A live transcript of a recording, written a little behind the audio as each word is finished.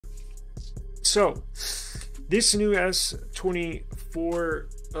So this new S24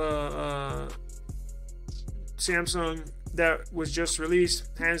 Samsung that was just released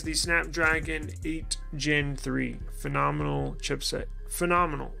has the Snapdragon 8 Gen 3. Phenomenal chipset.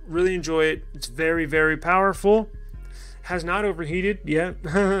 Phenomenal. Really enjoy it. It's very, very powerful. Has not overheated yet.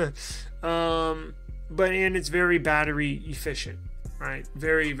 And it's very battery efficient. Right?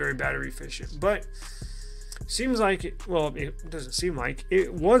 Very, very battery efficient. But seems like it, well, it doesn't seem like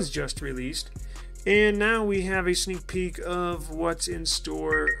it was just released. And now we have a sneak peek of what's in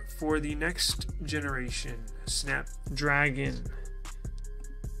store for the next generation Snapdragon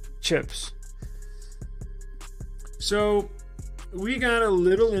chips. So we got a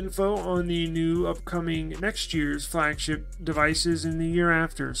little info on the new upcoming next year's flagship devices in the year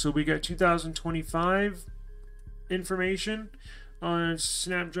after. So we got 2025 information on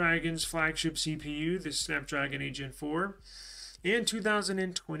Snapdragon's flagship CPU, the Snapdragon 8 Gen 4, and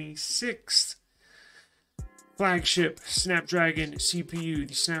 2026 flagship Snapdragon CPU,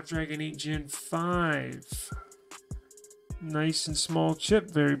 the Snapdragon 8 Gen 5. Nice and small chip,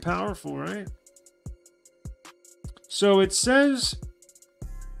 very powerful, right? So it says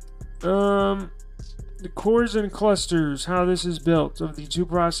the cores and clusters, how this is built of the two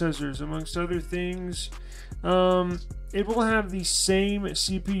processors, amongst other things. It will have the same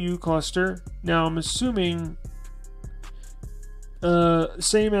CPU cluster. Now I'm assuming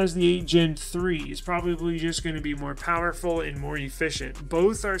same as the 8 Gen 3. It's probably just going to be more powerful and more efficient.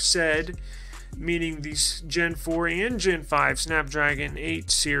 Both are said, meaning the Gen 4 and Gen 5 Snapdragon 8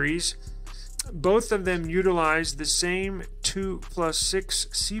 series, both of them utilize the same 2+6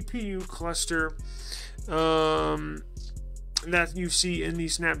 CPU cluster that you see in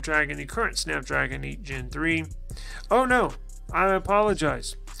the current Snapdragon 8 Gen 3. Oh no, I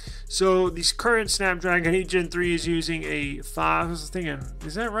apologize. So this current Snapdragon 8 Gen 3 is using a 5. I was thinking,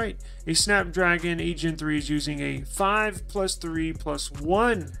 is that right? A Snapdragon 8 Gen 3 is using a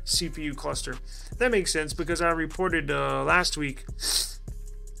 5+3+1 CPU cluster. That makes sense because I reported last week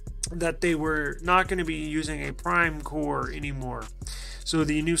that they were not going to be using a prime core anymore. So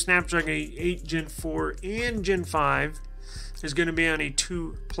the new Snapdragon 8 Gen 4 and Gen 5 is going to be on a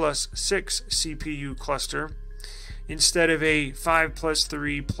 2+6 CPU cluster instead of a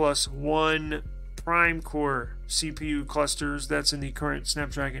 5+3+1 prime core CPU clusters that's in the current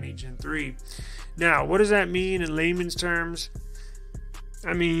Snapdragon 8 Gen 3. Now, what does that mean in layman's terms?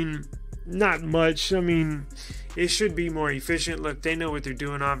 I mean, not much. I mean, it should be more efficient. Look, they know what they're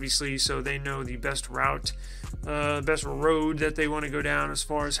doing, obviously, so they know the best route, best road that they want to go down as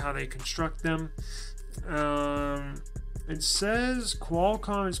far as how they construct them. It says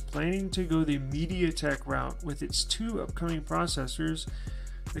Qualcomm is planning to go the MediaTek route with its two upcoming processors.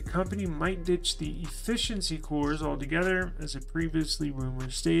 The company might ditch the efficiency cores altogether. As a previously rumor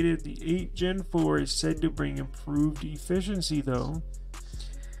stated, the 8 Gen 4 is said to bring improved efficiency, though.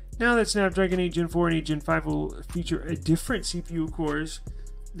 Now that Snapdragon 8 Gen 4 and 8 Gen 5 will feature a different CPU cores,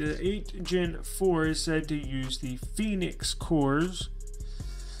 the 8 Gen 4 is said to use the Phoenix cores,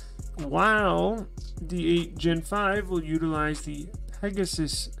 while the 8 Gen 5 will utilize the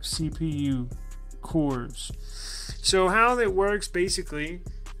Pegasus CPU cores. So how that works basically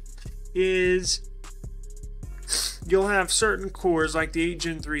is you'll have certain cores like the 8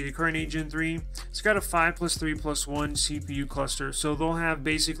 Gen 3, the current 8 Gen 3, it's got a 5+3+1 CPU cluster. So they'll have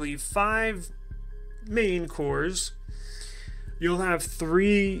basically 5 main cores. You'll have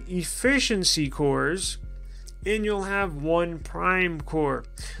 3 efficiency cores, and you'll have 1 prime core.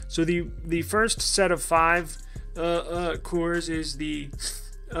 So the first set of 5 cores is the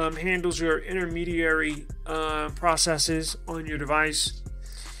handles your intermediary processes on your device.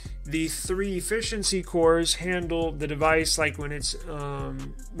 The 3 efficiency cores handle the device like when it's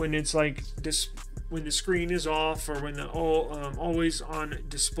like this, when the screen is off, or when the always on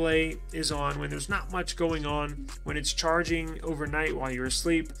display is on, when there's not much going on, when it's charging overnight while you're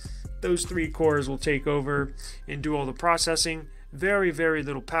asleep. Those 3 cores will take over and do all the processing. Very, very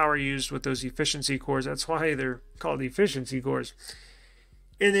little power used with those efficiency cores. That's why they're called efficiency cores.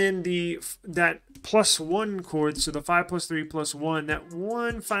 And then that +1 core, so the 5+3+1, that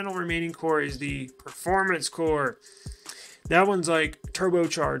one final remaining core is the performance core. That one's like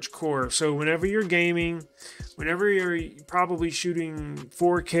turbocharged core. So whenever you're gaming, whenever you're probably shooting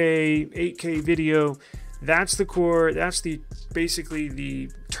 4K, 8K video, that's the core. That's basically the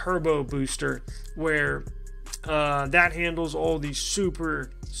turbo booster, where that handles all these super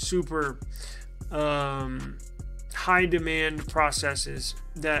high demand processes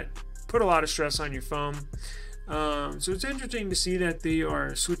that put a lot of stress on your phone. So it's interesting to see that they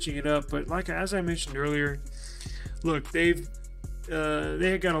are switching it up. But as I mentioned earlier, look, they've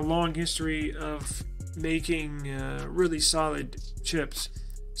they got a long history of making really solid chips,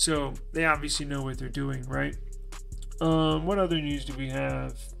 so they obviously know what they're doing, right? What other news do we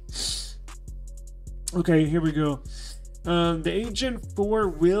have? Okay, here we go. The 8 Gen 4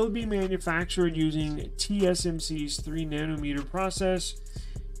 will be manufactured using TSMC's 3 nanometer process.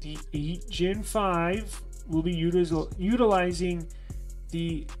 The 8 Gen 5 will be utilizing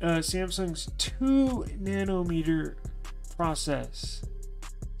the Samsung's 2 nanometer process.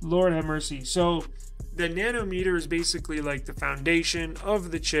 Lord have mercy. So the nanometer is basically like the foundation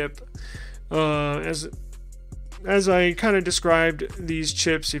of the chip. As I kind of described these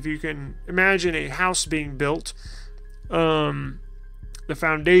chips, if you can imagine a house being built, the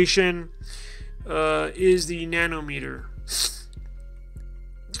foundation is the nanometer.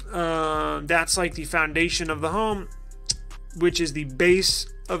 That's like the foundation of the home, which is the base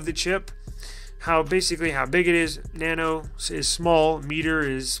of the chip. How big it is. Nano is small, meter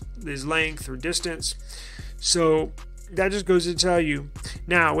is length or distance. So that just goes to tell you.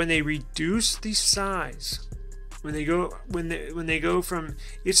 Now, when they reduce the size, when they go from,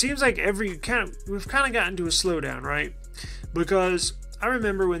 it seems like we've kind of gotten to a slowdown, right? Because I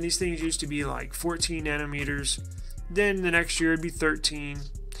remember when these things used to be like 14 nanometers, then the next year it'd be 13,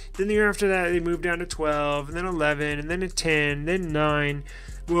 then the year after that they moved down to 12, and then 11, and then to 10, then 9.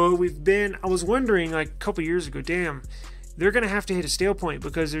 Well, I was wondering like a couple years ago, damn, they're gonna have to hit a stale point,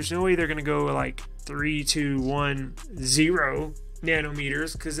 because there's no way they're gonna go like 3, 2, 1, 0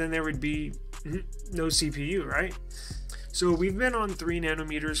 nanometers, because then there would be no CPU, right? So we've been on 3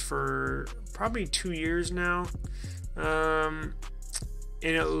 nanometers for probably 2 years now, and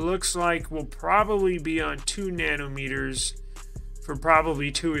it looks like we'll probably be on 2 nanometers for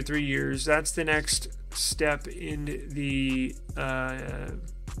probably 2 or 3 years. That's the next step in the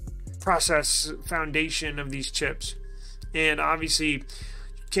process foundation of these chips. And obviously you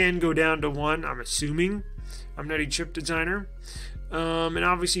can go down to 1, I'm assuming. I'm not a chip designer. And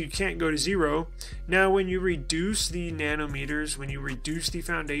obviously you can't go to 0. Now, when you reduce the nanometers, when you reduce the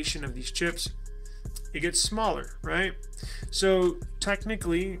foundation of these chips, it gets smaller, right? So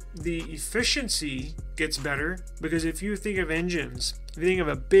technically the efficiency gets better, because if you think of engines, if you think of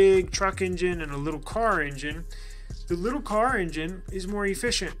a big truck engine and a little car engine, the little car engine is more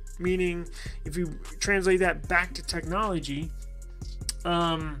efficient, meaning if you translate that back to technology,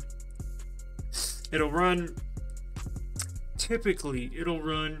 it'll run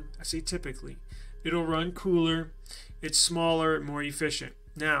cooler, it's smaller, more efficient.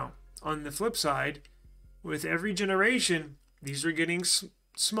 Now, on the flip side, with every generation, these are getting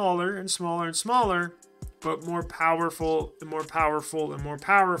smaller and smaller and smaller, but more powerful and more powerful and more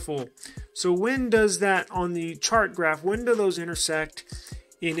powerful. So when does that, on the chart graph, when do those intersect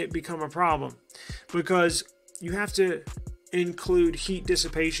and it become a problem? Because you have to include heat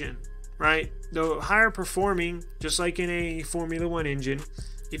dissipation, right? The higher performing, just like in a Formula 1 engine,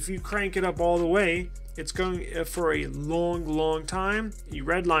 if you crank it up all the way, it's going for a long time. You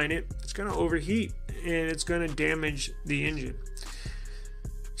redline it, it's going to overheat and it's going to damage the engine.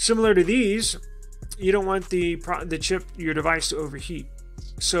 Similar to these, you don't want the chip, your device, to overheat.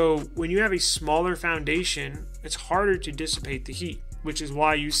 So when you have a smaller foundation, it's harder to dissipate the heat, which is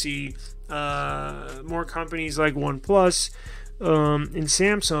why you see more companies like OnePlus and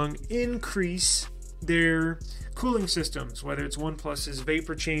Samsung increase their cooling systems, whether it's OnePlus's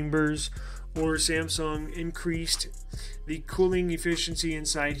vapor chambers or Samsung increased the cooling efficiency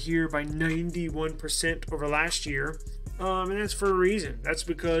inside here by 91% over last year. And that's for a reason. That's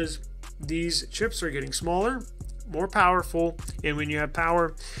because these chips are getting smaller, more powerful, and when you have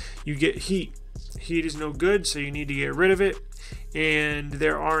power, you get heat. Heat is no good, so you need to get rid of it. And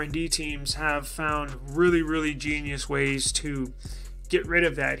their R&D teams have found really genius ways to get rid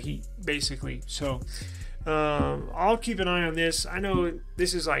of that heat, basically. So I'll keep an eye on this. I know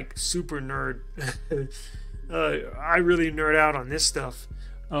this is like super nerd. I really nerd out on this stuff.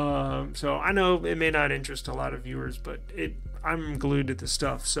 So I know it may not interest a lot of viewers, but I'm glued to the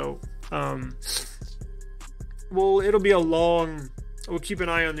stuff. So it'll be we'll keep an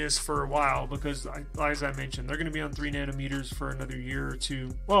eye on this for a while, because as I mentioned, they're going to be on 3 nanometers for another year or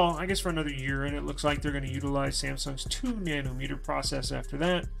two. Well, I guess for another year, and it looks like they're going to utilize Samsung's 2 nanometer process after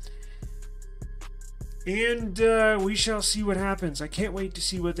that. And we shall see what happens. I can't wait to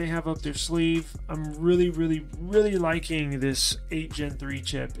see what they have up their sleeve. I'm really liking this 8 Gen 3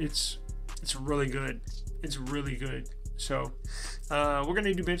 chip. It's really good. It's really good. So we're going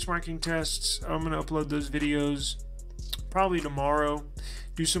to do benchmarking tests. I'm going to upload those videos probably tomorrow,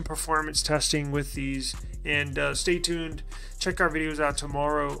 do some performance testing with these, and stay tuned. Check our videos out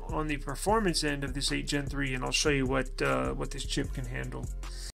tomorrow on the performance end of this 8 Gen 3, and I'll show you what this chip can handle.